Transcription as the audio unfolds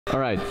All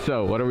right,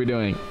 so what are we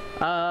doing?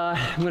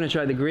 I'm gonna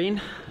try the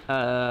green.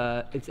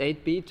 It's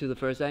 8B to the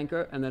first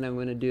anchor, and then I'm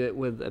gonna do it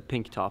with a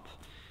pink top.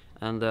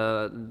 And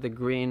the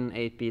green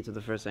 8B to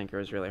the first anchor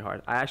is really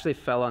hard. I actually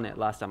fell on it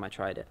last time I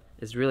tried it.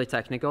 It's really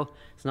technical.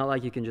 It's not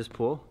like you can just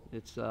pull.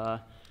 It's like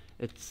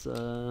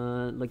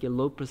a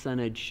low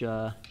percentage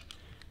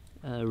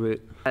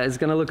route. It's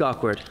gonna look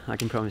awkward, I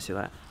can promise you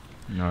that.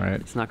 All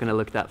right. It's not gonna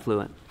look that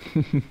fluent.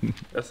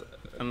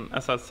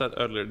 As I said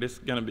earlier, this is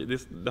gonna be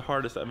the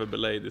hardest ever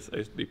belayed is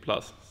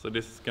 8B+. So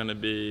this is gonna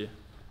be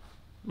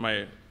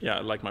my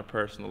my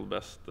personal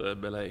best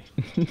belay.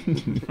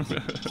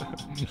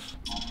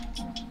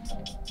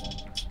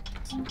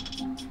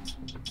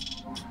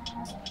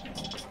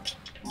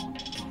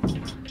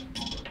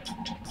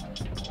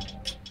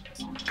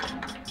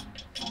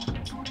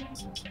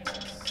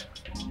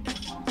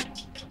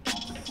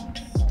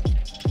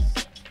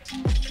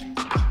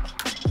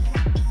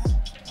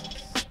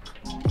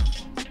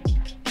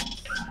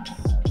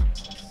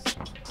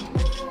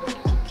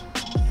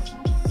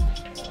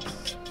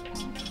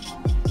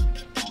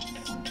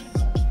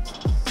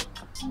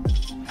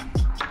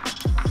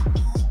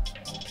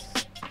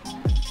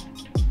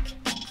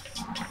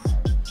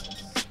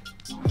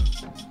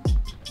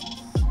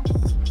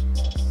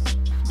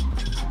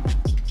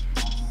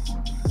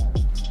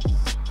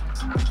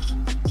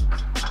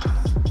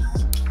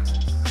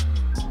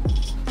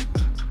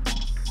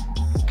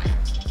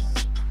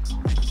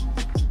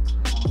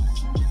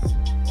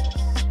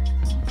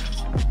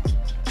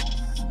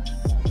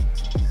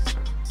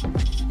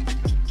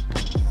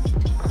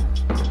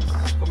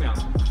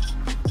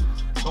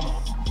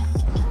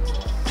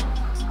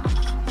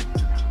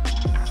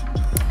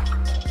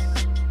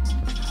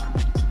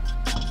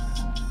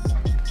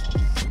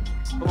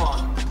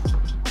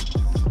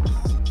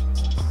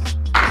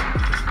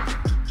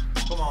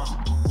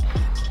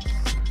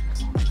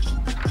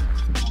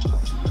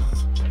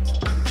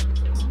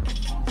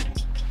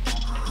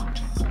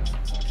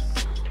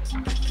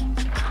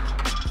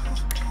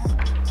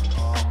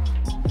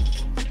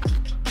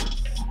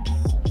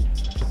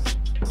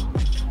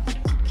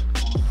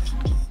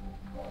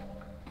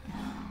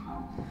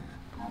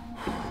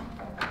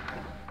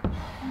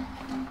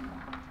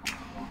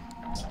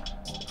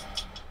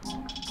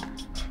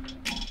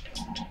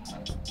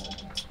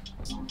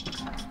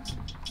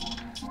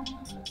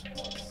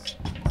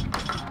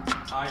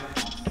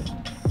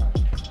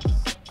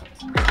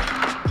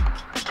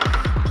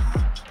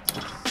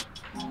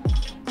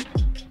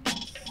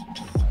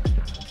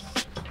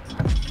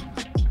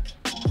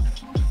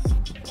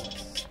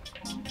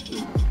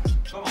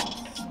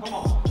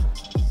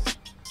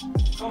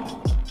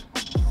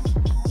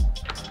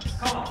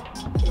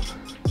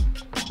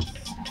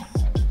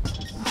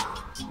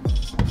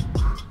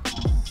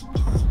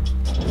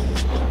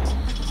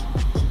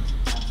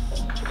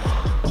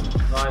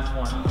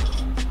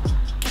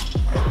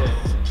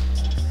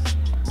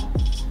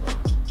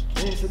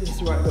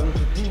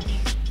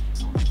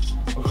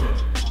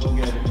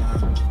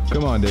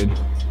 Come on, dude.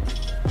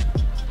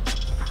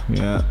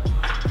 Yeah.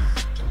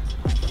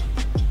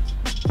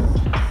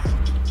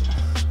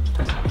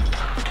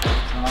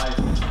 Nice.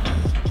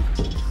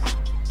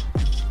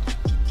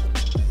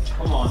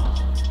 Come on.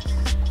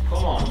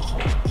 Come on.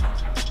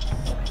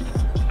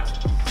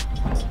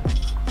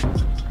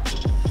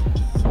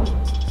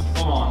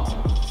 Come on.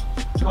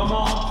 Come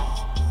on.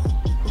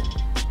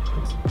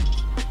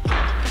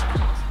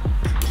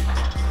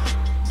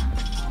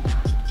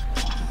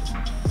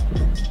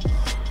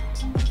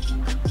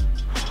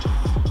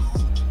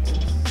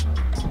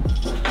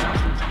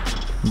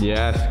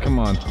 Yes, come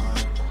on.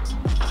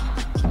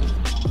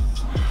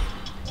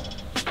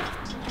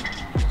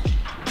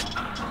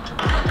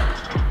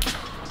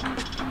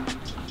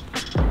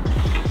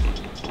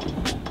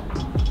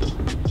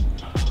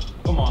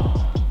 Come on.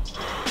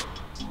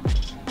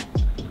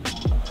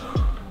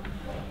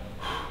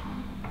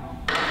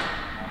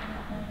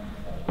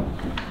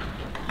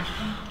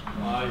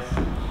 Nice.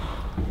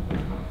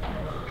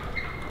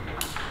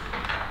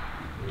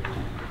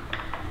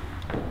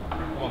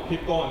 Come on,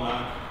 keep going,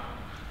 man.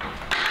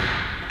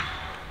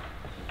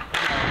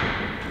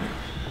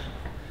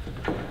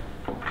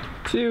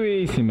 Too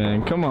easy,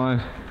 man. Come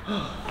on.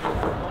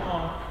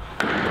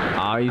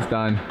 Oh, he's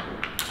done.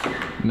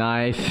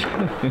 Nice.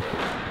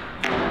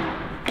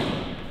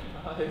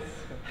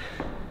 Nice.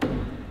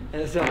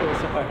 It's so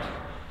hard.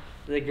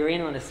 The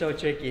green one is so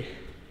tricky.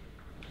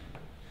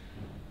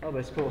 Oh, but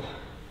it's cool.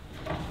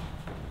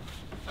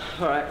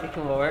 Alright, you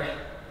come over.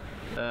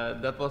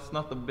 That was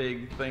not a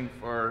big thing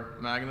for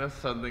Magnus,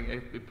 sending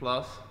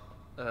 8B+.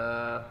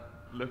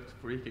 Looked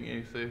freaking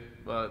easy,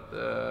 but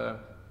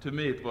to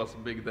me it was a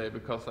big day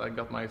because I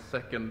got my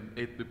second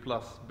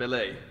 8B+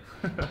 belay.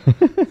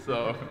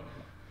 So it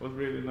was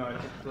really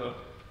nice. So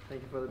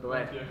thank you for the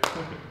belay. Thank you.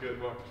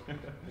 Good work. Thank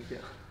you.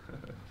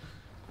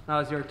 Now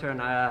it's your turn,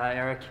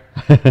 Eric.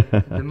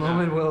 The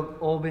moment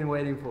we've all been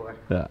waiting for.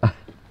 Yeah.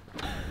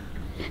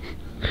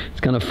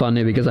 It's kind of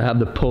funny because I have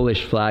the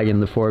Polish flag in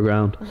the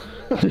foreground.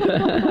 Do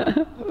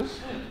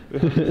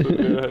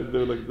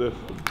like this.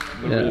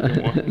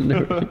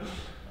 Norwegian one.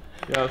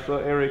 Yeah, so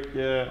Eric,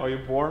 are you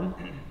warm?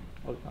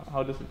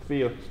 How does it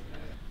feel?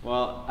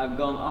 Well, I've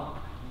gone up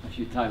a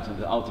few times on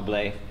the outer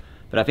belay,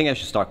 but I think I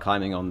should start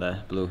climbing on the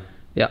blue.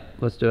 Yeah,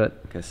 let's do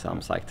it. Because I'm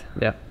psyched.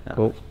 Yeah,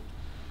 cool.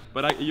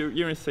 But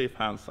you're in safe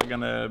hands. I'm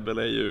gonna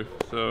belay you,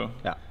 so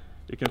yeah,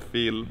 you can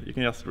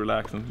just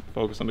relax and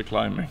focus on the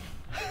climbing.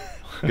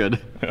 Good.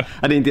 Yeah.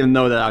 I didn't even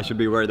know that I should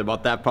be worried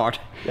about that part.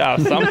 Yeah,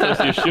 sometimes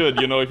you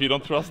should. You know, if you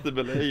don't trust the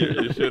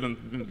belayer, you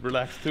shouldn't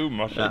relax too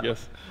much. Yeah. I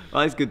guess.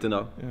 Well, it's good to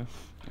know.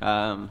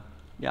 Yeah.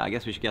 Yeah, I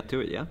guess we should get to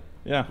it. Yeah.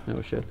 Yeah. No,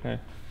 we should. Okay.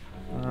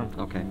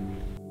 Okay.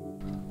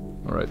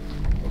 All right.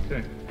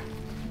 Okay.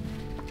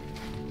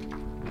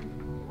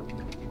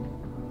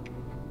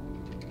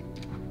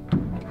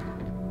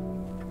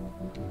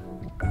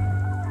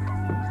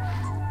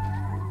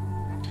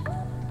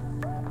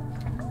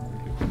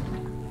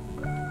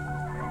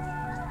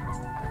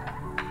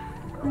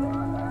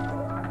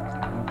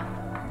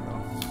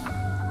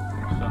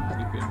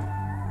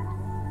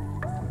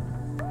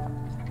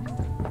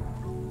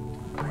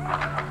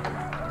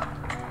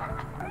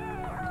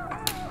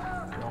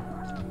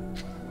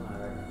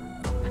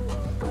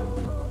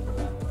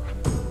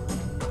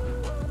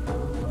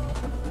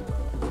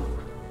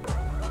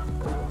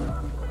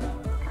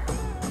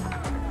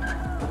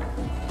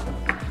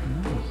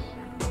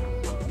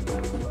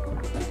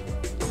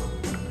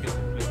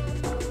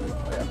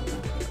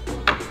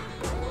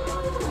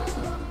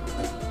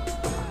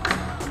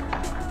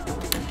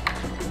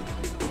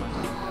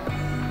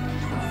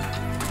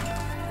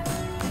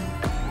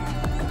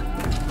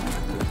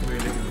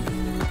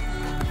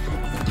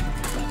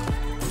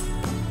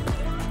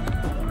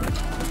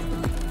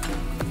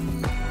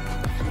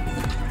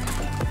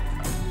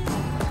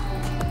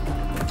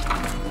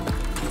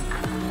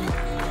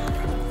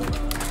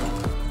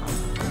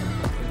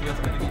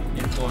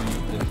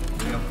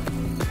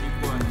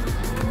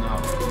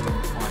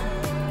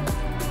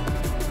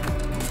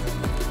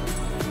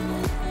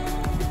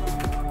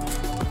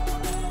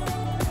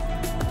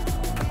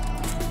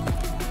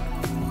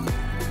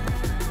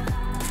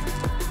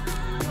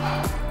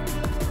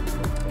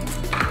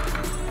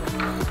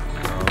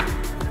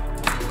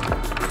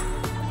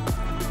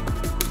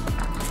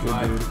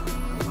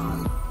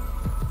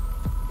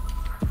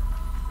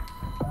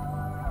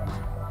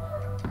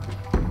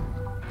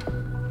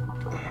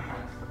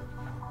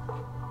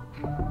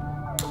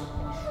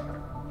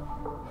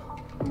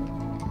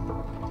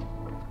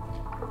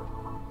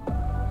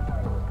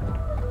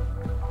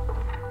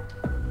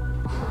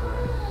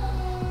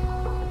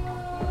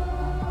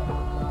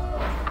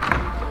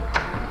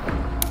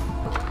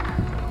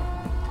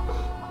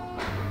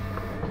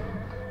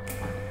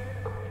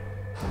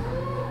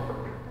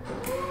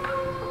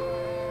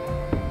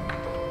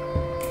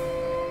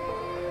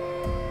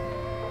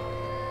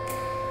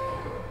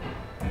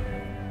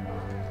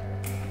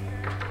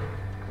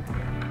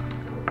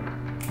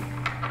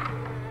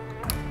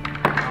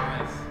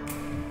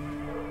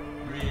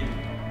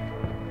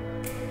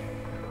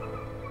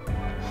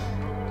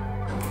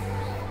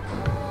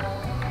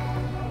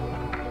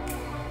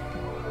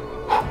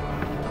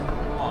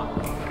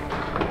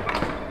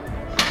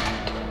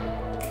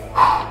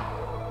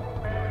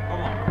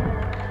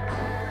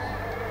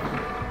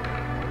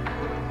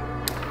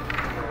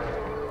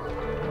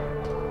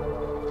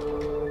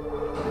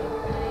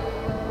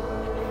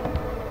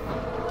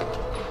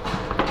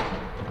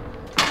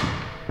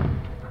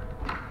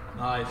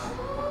 Nice.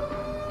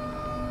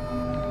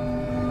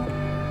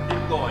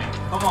 Keep going.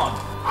 Come on.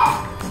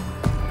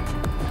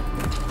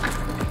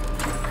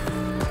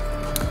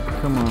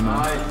 Come on, man.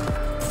 Nice.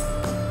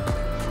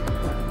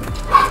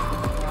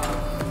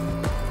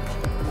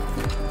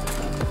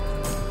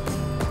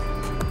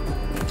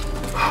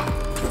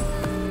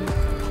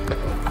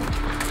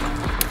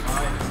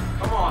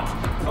 Come on.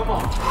 Come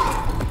on.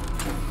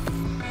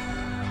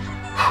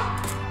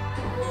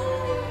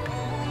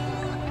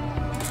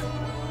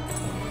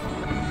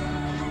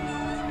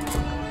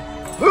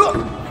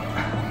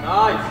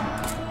 Nice.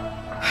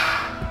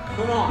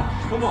 Come on,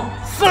 come on.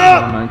 Come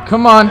on, man.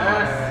 Come on.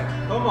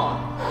 Yes. Come on.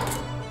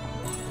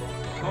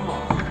 Come on.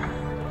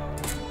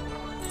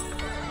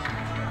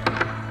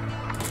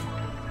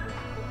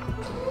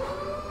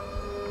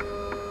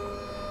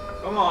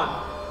 Come on.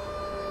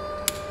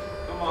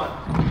 Come on.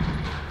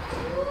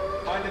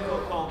 Find the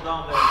foothold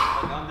down there,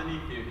 like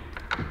underneath you.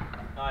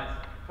 Nice.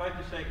 Try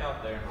to shake out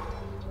there.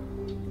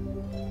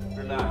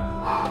 Relax.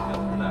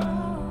 Just relax.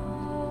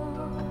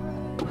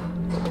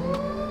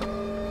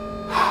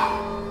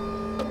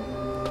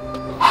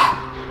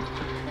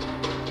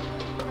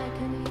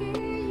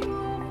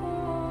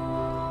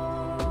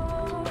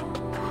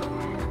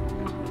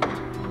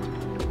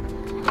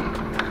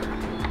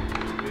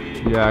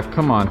 Yeah,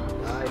 come on.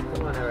 Alright,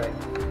 come on, Eric.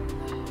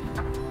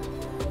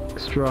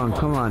 Strong,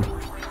 come on.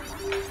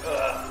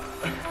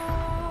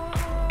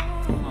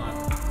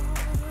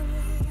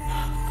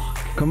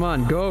 Come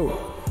on,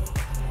 go.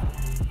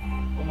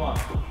 Come on.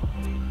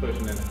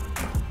 Pushing it.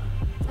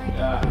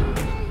 Yeah.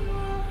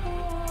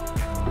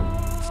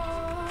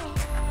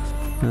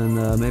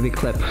 And maybe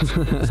clip.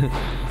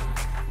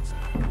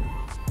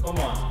 Come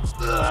on.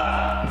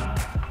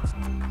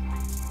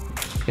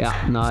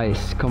 Yeah,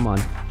 nice. Come on.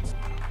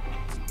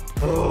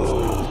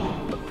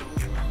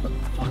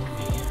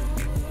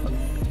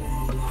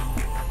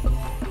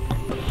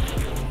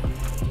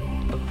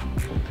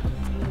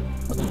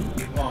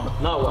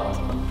 Now what?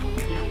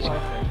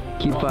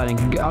 Keep fighting.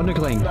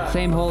 Undercling.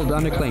 Same hold,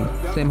 undercling.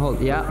 Same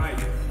hold. Yeah.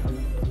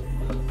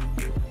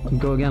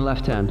 Go again,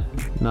 left hand.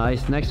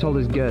 Nice. Next hold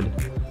is good.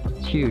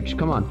 It's huge.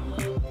 Come on.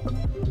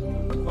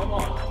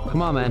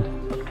 Come on, man.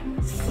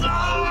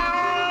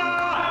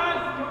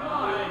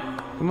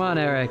 Come on,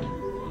 Eric.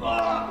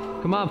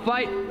 Come on,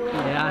 fight.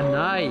 Yeah,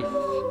 nice.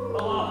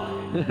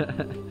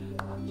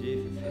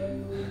 Jesus.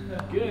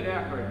 Good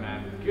effort,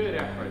 man. Good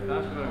effort.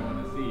 That's what I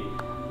want to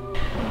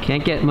see.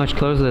 Can't get much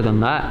closer than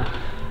that.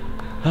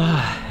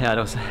 Yeah, that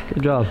was...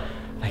 Good job.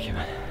 Thank you,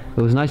 man.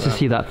 It was nice to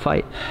see that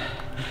fight.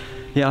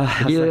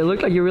 Yeah, It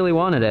looked like you really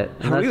wanted it.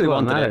 I really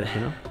wanted it.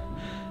 You know?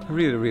 I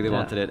really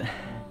wanted it.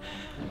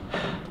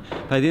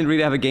 But I didn't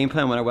really have a game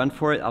plan when I went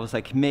for it. I was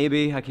like,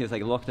 maybe I can just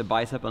like lock the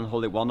bicep and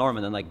hold it one arm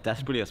and then like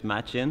desperately just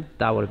match in.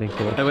 That would have been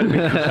cool. That would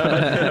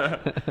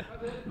have been cool.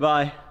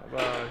 Bye.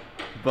 Bye.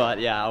 But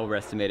yeah, I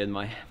overestimated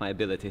my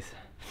abilities.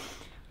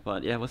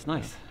 But yeah, it was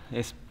nice.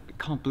 I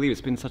can't believe it's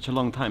been such a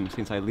long time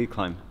since I lead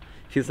climb.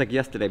 Feels like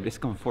yesterday, but it's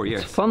gone 4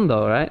 years. It's fun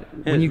though, right?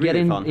 Yeah, when you it's get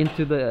really fun.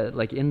 into the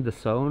in the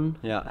zone.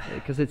 Yeah.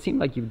 Because it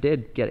seemed like you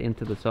did get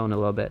into the zone a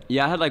little bit.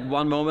 Yeah, I had like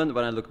one moment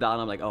when I looked down,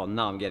 I'm like, oh,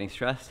 now I'm getting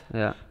stressed.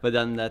 Yeah. But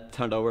then that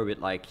turned over with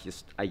like,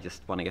 I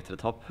just want to get to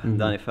the top.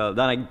 And then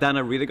then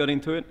I really got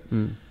into it.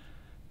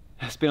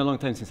 It's been a long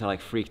time since I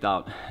like freaked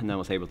out and then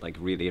was able to like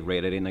really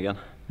rate it in again.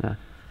 Yeah.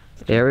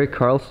 Eric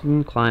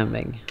Karlsson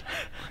climbing.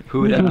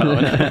 Who would have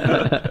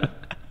known?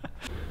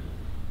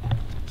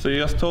 So you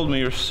just told me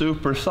you're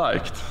super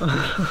psyched.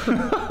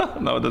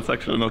 No, that's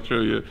actually not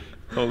true. You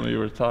told me you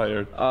were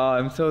tired.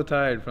 I'm so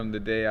tired from the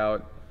day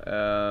out.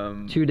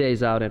 2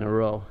 days out in a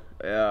row.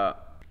 Yeah,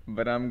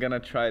 but I'm gonna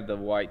try the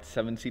white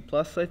 70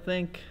 plus, I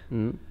think.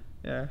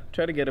 Yeah,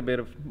 try to get a bit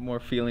of more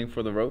feeling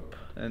for the rope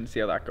and see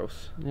how that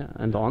goes. Yeah,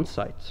 and the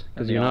on-sites.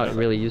 Because the you're not on-site.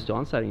 really used to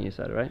on-siting, you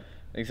said, right?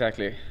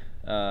 Exactly.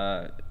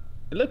 It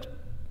looks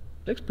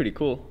pretty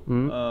cool.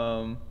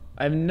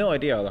 I have no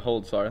idea how the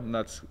holds are, and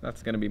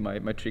that's gonna be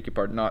my tricky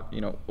part. Not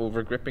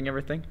over gripping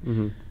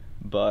everything.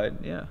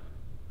 But yeah.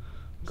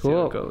 See how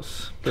Cool. it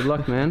goes. Good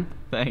luck, man.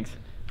 Thanks.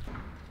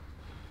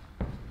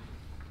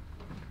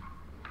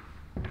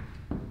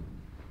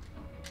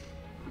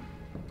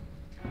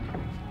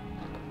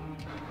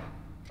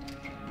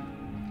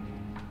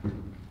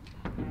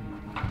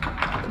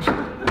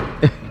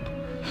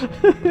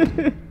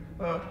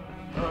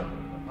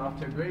 Off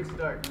to a great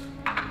start.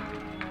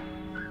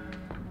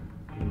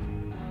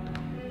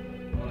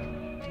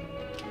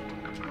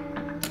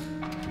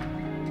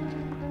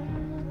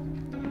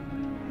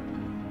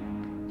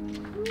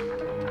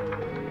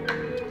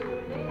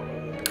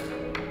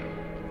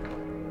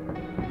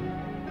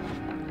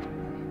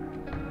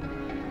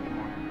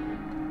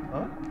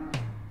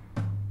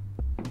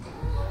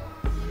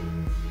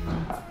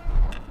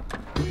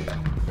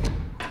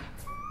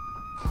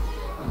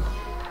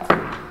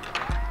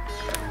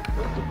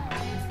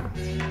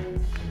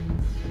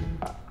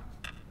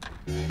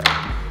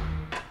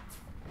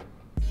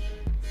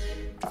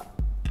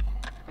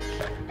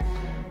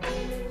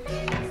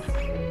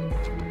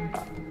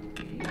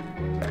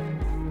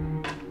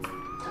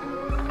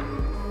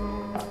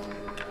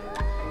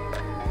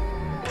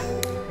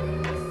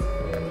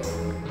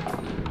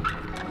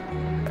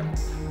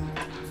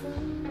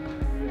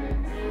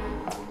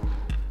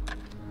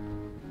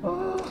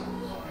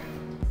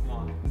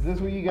 Is this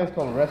what you guys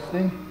call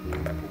resting?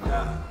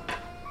 Yeah.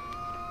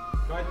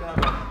 Try to have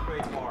a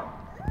straight arm.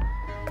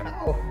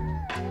 Ow.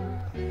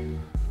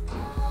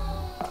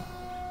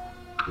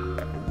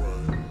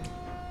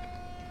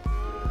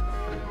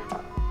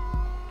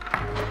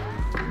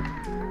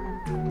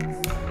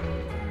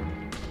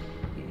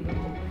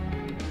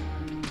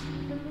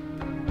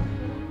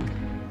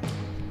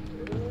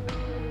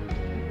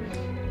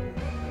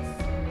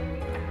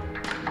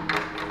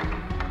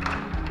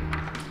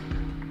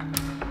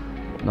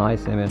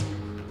 Nice, Emil.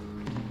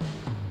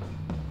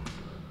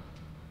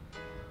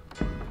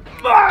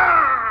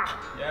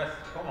 Yes,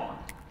 come on.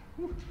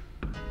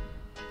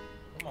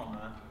 Come on,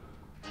 man.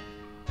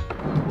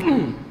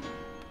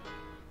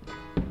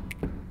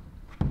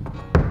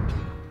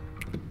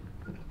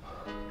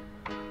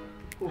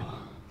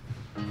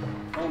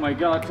 Oh my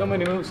god, so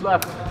many moves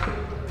left.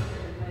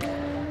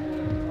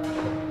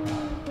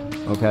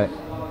 Okay.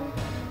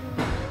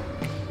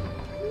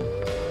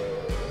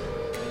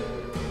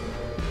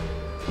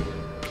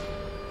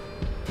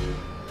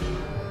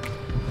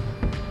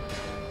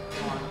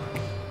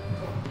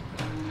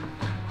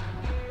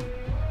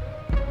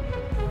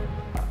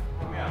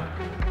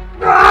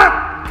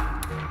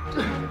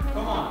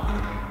 Come on.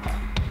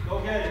 Go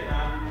get it,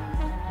 man.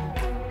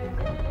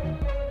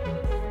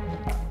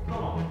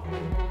 Come on.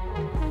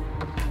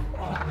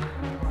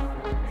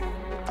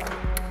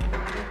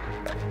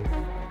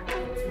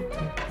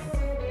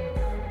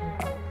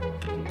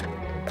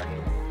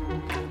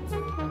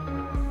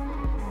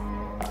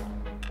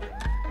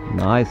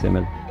 Nice,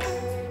 Emil.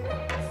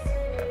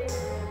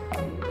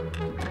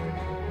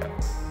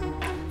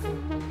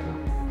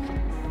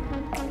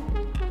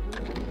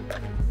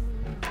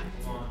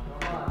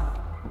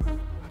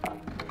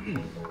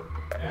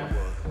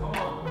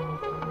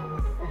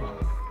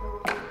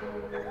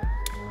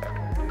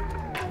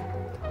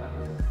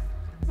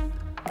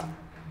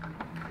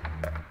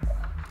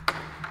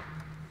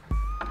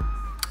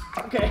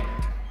 Okay.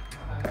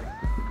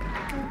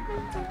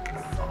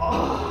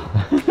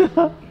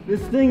 Oh,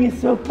 this thing is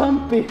so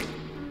pumpy.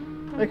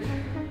 Like,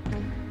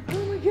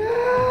 oh my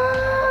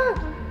god!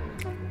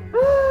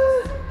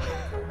 Ah,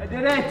 I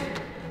did it!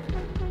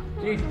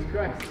 Jesus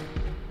Christ.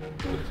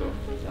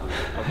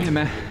 Hey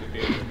man.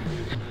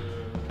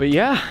 But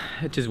yeah,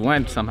 it just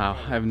went somehow.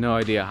 I have no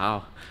idea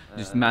how.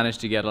 Just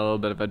managed to get a little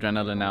bit of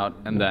adrenaline out,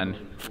 and then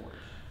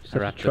I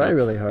wrapped it up. Try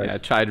really hard. Yeah, I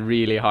tried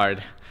really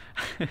hard.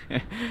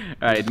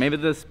 Alright, maybe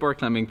the sport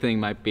climbing thing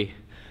might be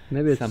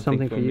Maybe it's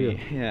something for you.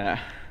 me. Yeah.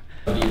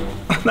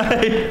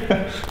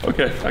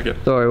 Okay.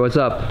 Thor, what's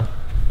up?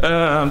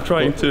 I'm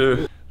trying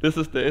to. It's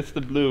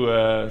the blue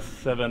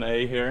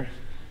 7A here.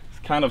 It's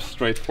kind of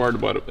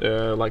straightforward, but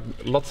like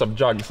lots of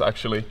jugs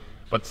actually.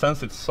 But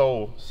since it's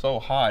so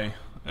high,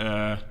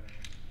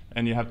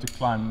 and you have to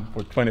climb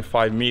for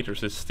 25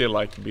 meters, it's still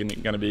like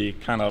gonna be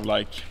kind of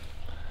like,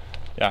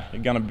 yeah,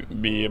 you're gonna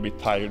be a bit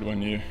tired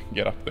when you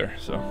get up there.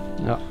 So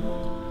yeah.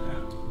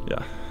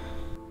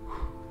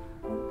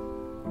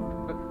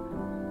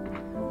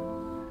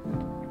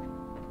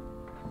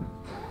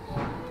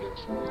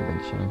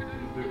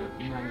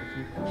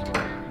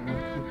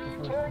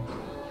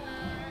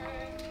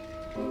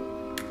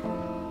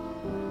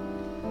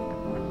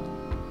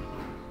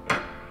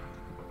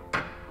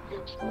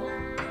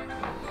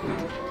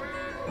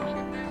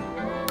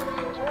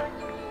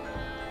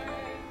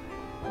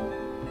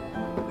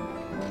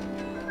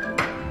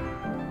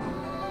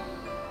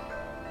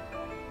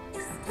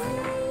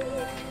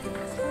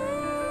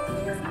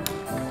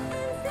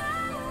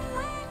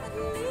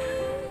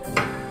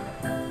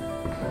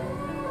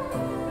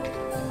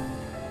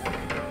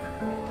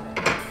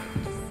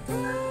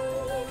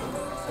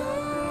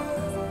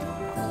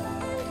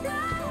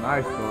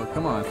 Nice, Thor.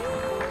 Come on.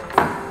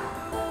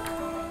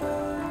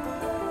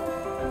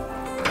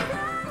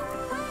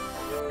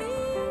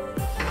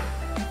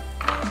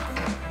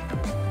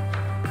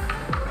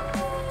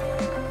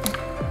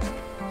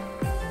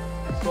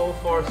 So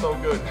far, so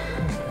good.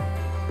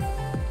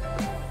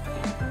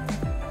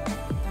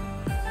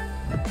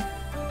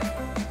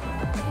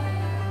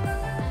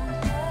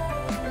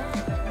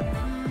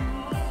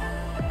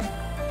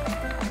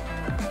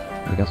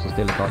 Vi kan stå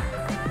still ett tag.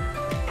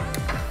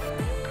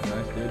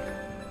 Nice, dude.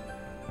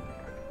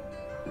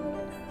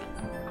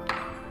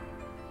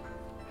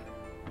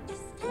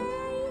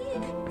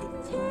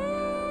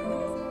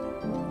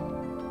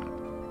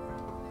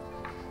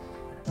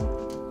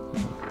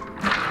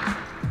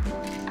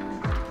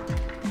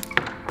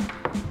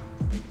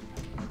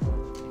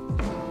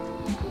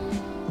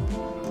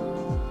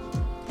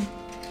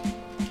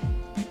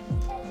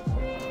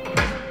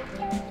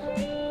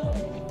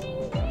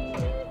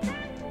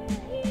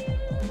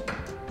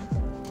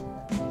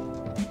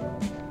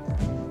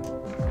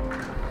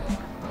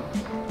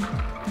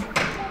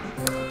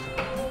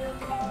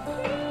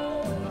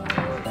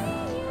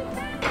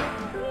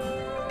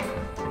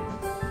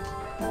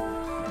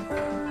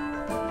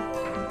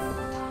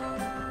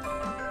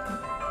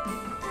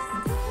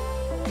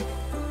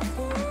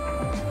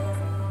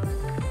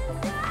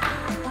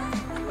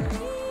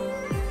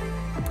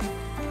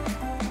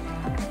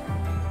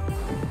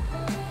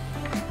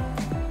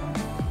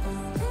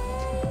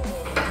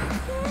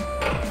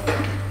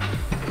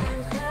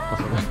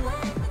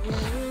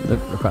 Du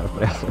får skära på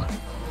det så.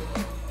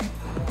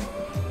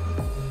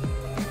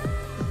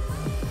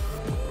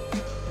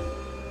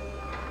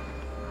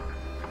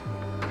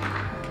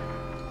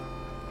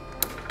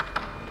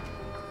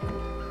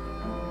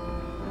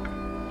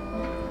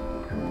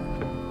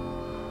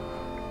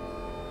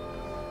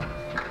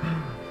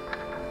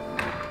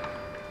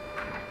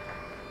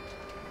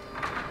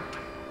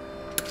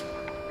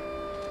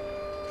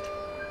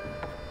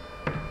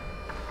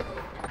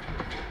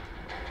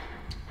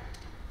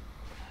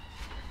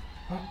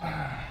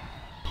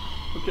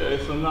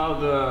 Okay, so now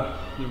the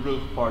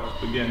roof part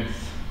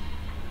begins.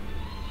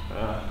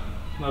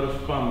 Not as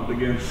fun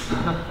begins.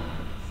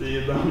 See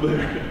you down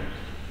there.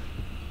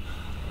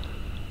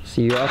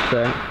 See you up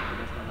there.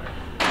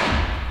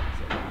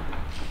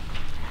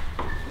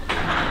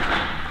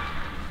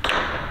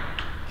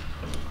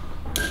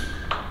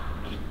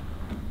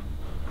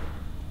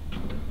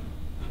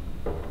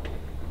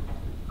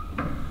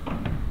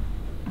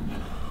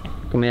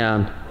 Kom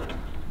igen.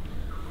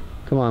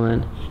 Come on,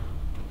 man.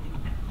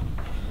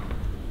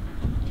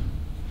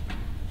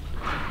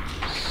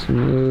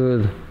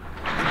 Smooth.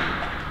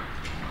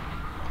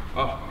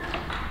 Oh.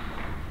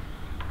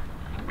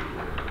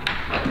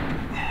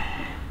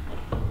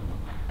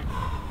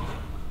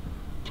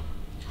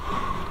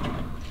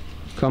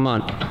 Come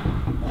on.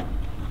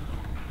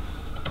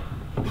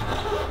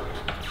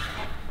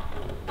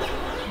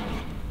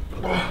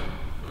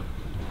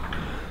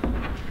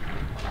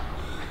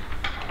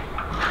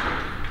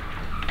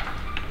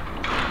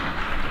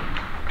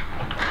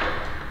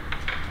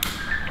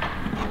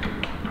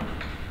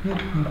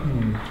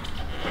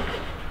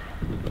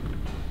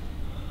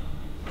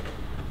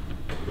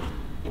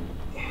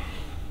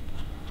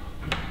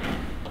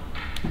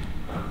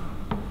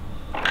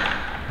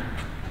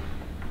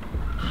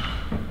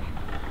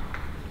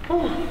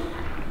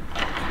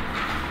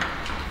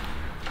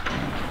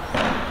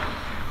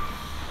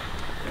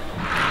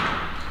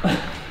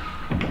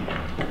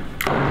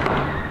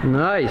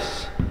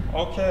 Nice.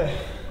 Okay.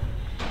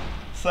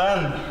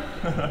 Sand.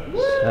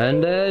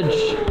 Sand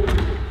edge.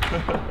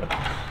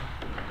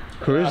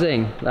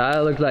 Cruising.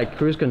 That looked like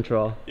cruise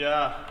control.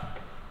 Yeah,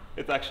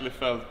 it actually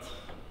felt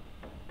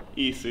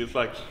easy. It's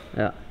like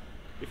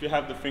if you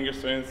have the finger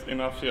strength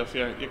enough, yes,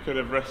 yeah, you could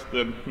have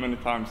rested many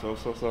times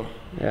also. So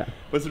yeah,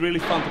 but it's really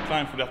fun to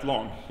climb for that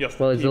long. Just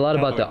well, it's a lot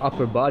about the pedaling.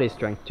 upper body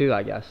strength too,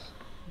 I guess.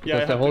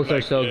 Because Yeah, the holes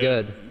are so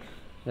good.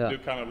 Yeah. Do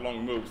kind of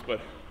long moves,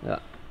 but yeah,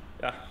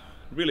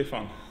 really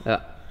fun.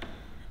 yeah.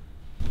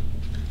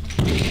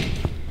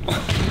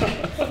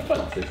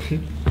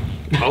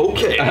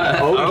 Okay.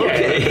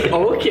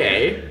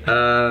 Okay.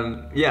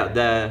 Yeah,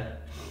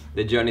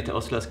 the journey to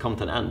Oslo has come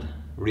to an end,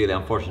 really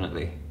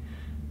unfortunately.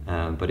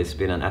 But it's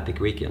been an epic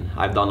weekend.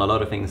 I've done a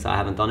lot of things I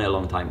haven't done in a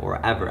long time,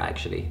 or ever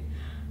actually.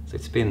 So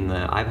it's been,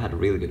 I've had a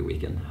really good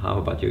weekend. How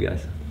about you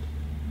guys?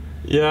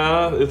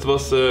 Yeah, it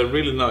was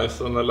really nice,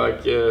 and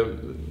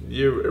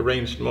you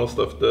arranged most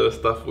of the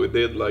stuff we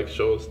did, like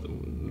shows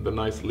the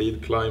nice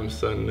lead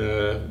climbs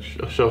and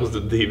shows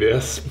the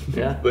DVS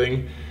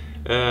thing.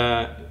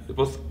 It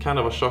was kind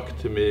of a shock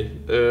to me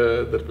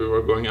that we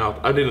were going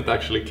out. I didn't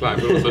actually climb.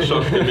 It was a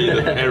shock to me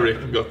that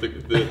Eric got the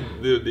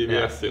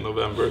DVS in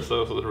November,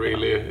 so it was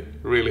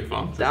really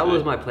fun. That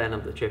was my plan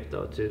of the trip,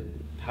 though, to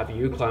have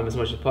you climb as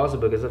much as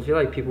possible, because I feel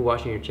like people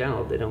watching your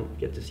channel, they don't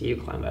get to see you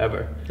climb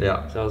ever.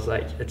 Yeah. So I was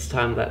like, it's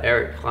time that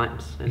Eric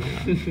climbs. And,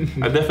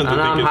 I definitely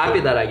and I'm think happy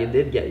that I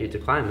did get you to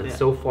climb. It's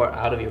so far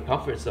out of your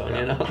comfort zone,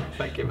 you know.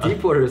 Thank you,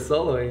 Deep water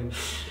soloing.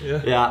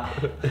 Yeah.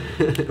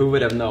 Who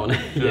would have known?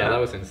 Yeah, that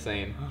was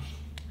insane.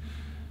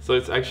 So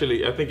it's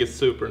actually, I think it's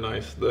super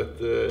nice that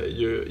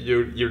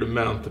you're the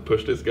man to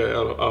push this guy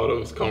out of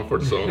his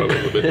comfort zone a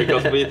little bit,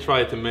 because we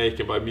try to make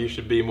him like, you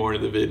should be more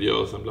in the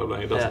videos and blah blah.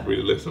 He doesn't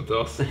really listen to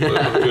us. So it's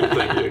a good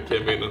thing you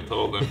came in and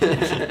told him.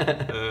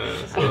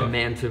 So,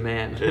 man to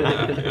man.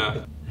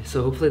 Yeah.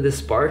 So hopefully this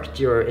sparked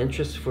your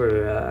interest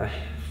for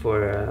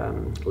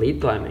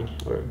lead climbing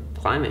or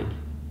climbing.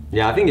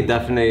 Yeah, I think it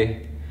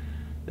definitely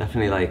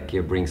like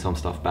brings some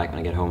stuff back when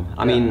I get home.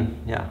 I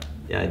mean, yeah,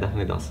 it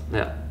definitely does.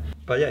 Yeah.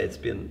 But yeah, it's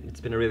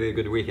been a really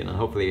good weekend, and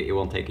hopefully it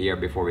won't take a year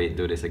before we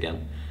do this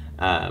again.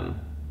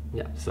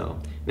 Yeah. So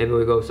maybe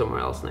we go somewhere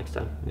else next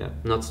time. Yeah.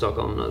 Not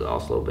Stockholm, not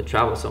Oslo, but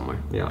travel somewhere.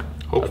 Yeah.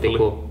 Hopefully. That'd be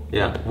cool.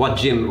 Yeah. What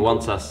gym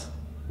wants us?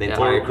 The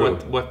entire crew.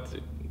 What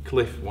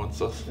Cliff wants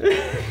us.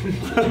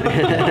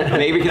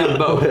 Maybe we can have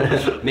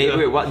both.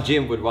 Maybe what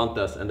Jim would want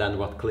us, and then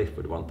what Cliff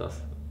would want us.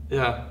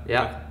 Yeah.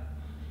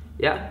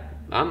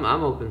 I'm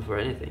open for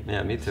anything.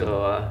 Yeah, me too.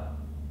 So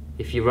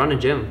if you run a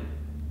gym,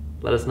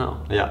 let us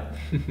know. Yeah.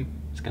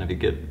 It's gonna be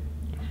good.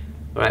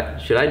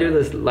 Alright, should I do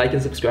this like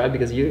and subscribe,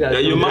 because you guys... Yeah,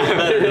 you're much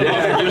better than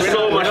us. You're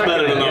so much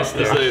better than us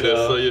to say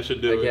this, so you should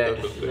do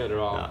it. Better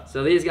off.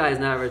 So these guys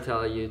never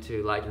tell you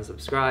to like and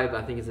subscribe.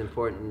 I think it's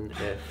important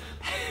if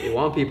you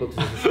want people to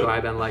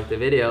subscribe and like the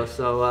video.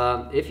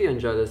 So if you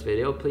enjoy this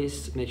video,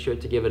 please make sure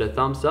to give it a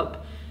thumbs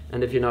up.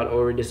 And if you're not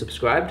already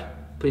subscribed,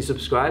 please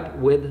subscribe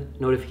with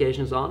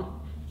notifications on.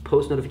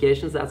 Post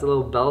notifications, that's a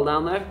little bell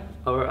down there.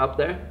 Or up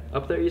there?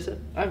 Up there, you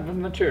said?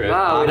 I'm not sure.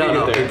 Wow, we don't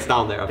know. It's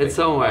down there. I think. It's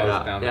somewhere. Oh,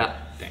 it's down there. Yeah.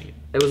 Dang it.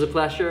 It was a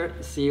pleasure.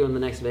 See you in the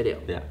next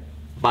video. Yeah.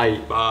 Bye.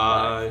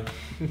 Bye.